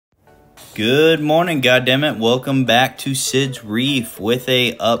Good morning, goddammit. Welcome back to Sid's Reef with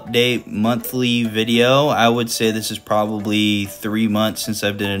a update monthly video. I would say this is probably 3 months since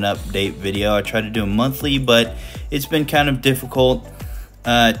I've done an update video. I try to do them monthly, but it's been kind of difficult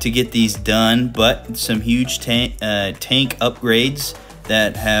to get these done. But some huge tank upgrades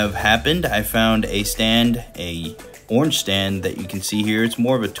that have happened. I found a stand, a orange stand that you can see here. It's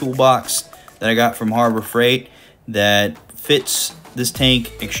more of a toolbox that I got from Harbor Freight that fits this tank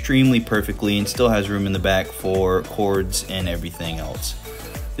extremely perfectly and still has room in the back for cords and everything else.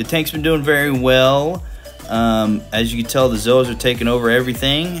 The tank's been doing very well. As you can tell, the Zoas are taking over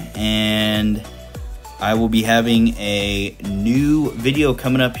everything, and I will be having a new video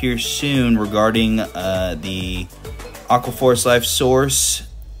coming up here soon regarding the Aquaforce Life Source,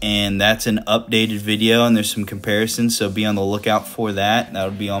 and that's an updated video, and there's some comparisons, so be on the lookout for that.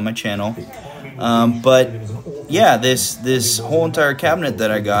 That'll be on my channel. But yeah, this whole entire cabinet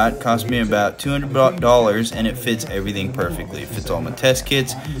that I got cost me about $200, and it fits everything perfectly. It fits all my test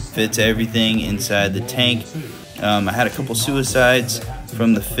kits, fits everything inside the tank. I had a couple suicides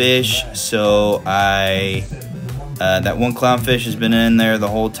from the fish, so that one clownfish has been in there the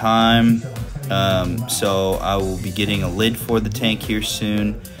whole time. So I will be getting a lid for the tank here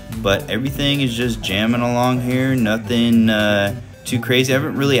soon. But everything is just jamming along here. Nothing too crazy. I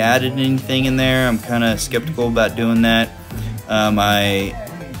haven't really added anything in there. I'm kind of skeptical about doing that. My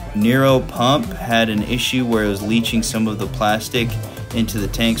Nero pump had an issue where it was leaching some of the plastic into the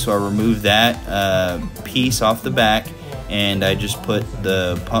tank, so I removed that piece off the back, and I just put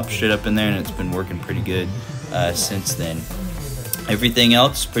the pump straight up in there, and it's been working pretty good since then. Everything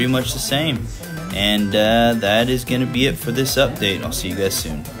else pretty much the same. And that is going to be it for this update. I'll see you guys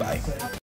soon. Bye.